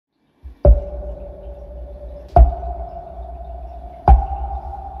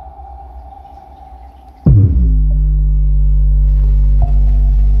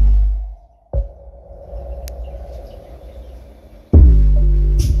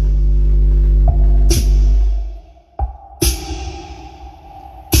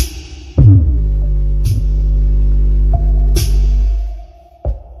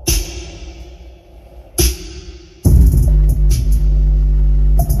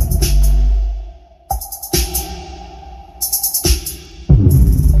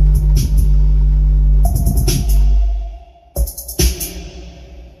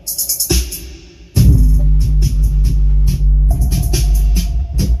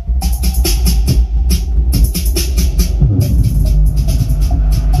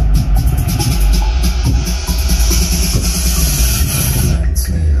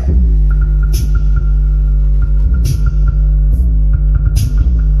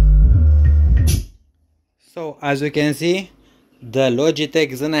So as you can see, the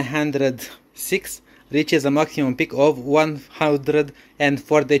Logitech Z906 reaches a maximum peak of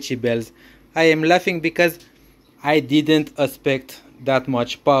 104 decibels. I am laughing because I didn't expect that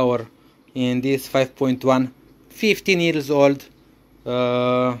much power in this 5.1 15 years old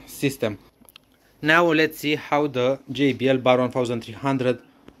system. Now let's see how the JBL BAR 1300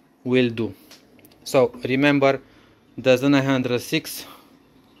 will do. So remember, the Z906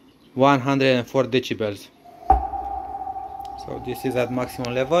 104 decibels. So this is at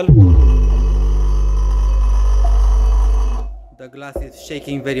maximum level. The glass is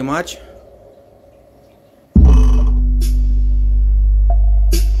shaking very much.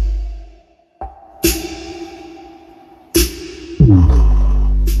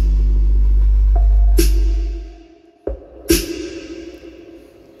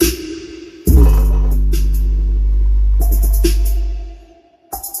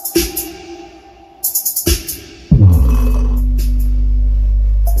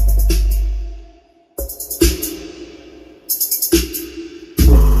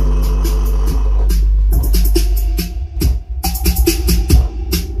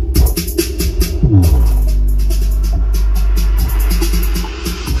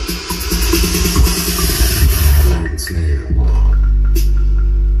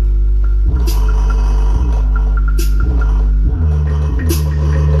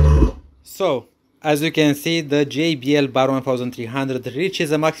 So, as you can see, the JBL BAR 1300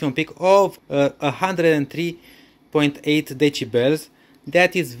 reaches a maximum peak of 103.8 decibels.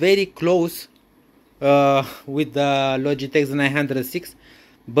 That is very close with the Logitech Z906,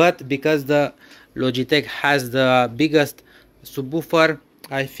 but because the Logitech has the biggest subwoofer,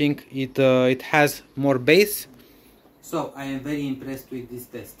 I think it has more bass. So I am very impressed with this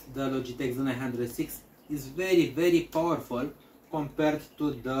test. The Logitech Z906 is very powerful compared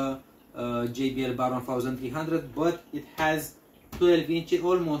to the JBL BAR 1300, but it has 12 inches,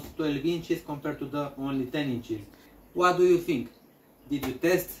 almost 12 inches compared to the only 10 inches. What do you think? Did you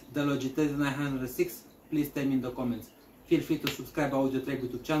test the Logitech Z906? Please tell me in the comments. Feel free to subscribe to AudioTribe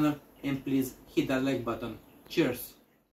YouTube channel and please hit that like button. Cheers!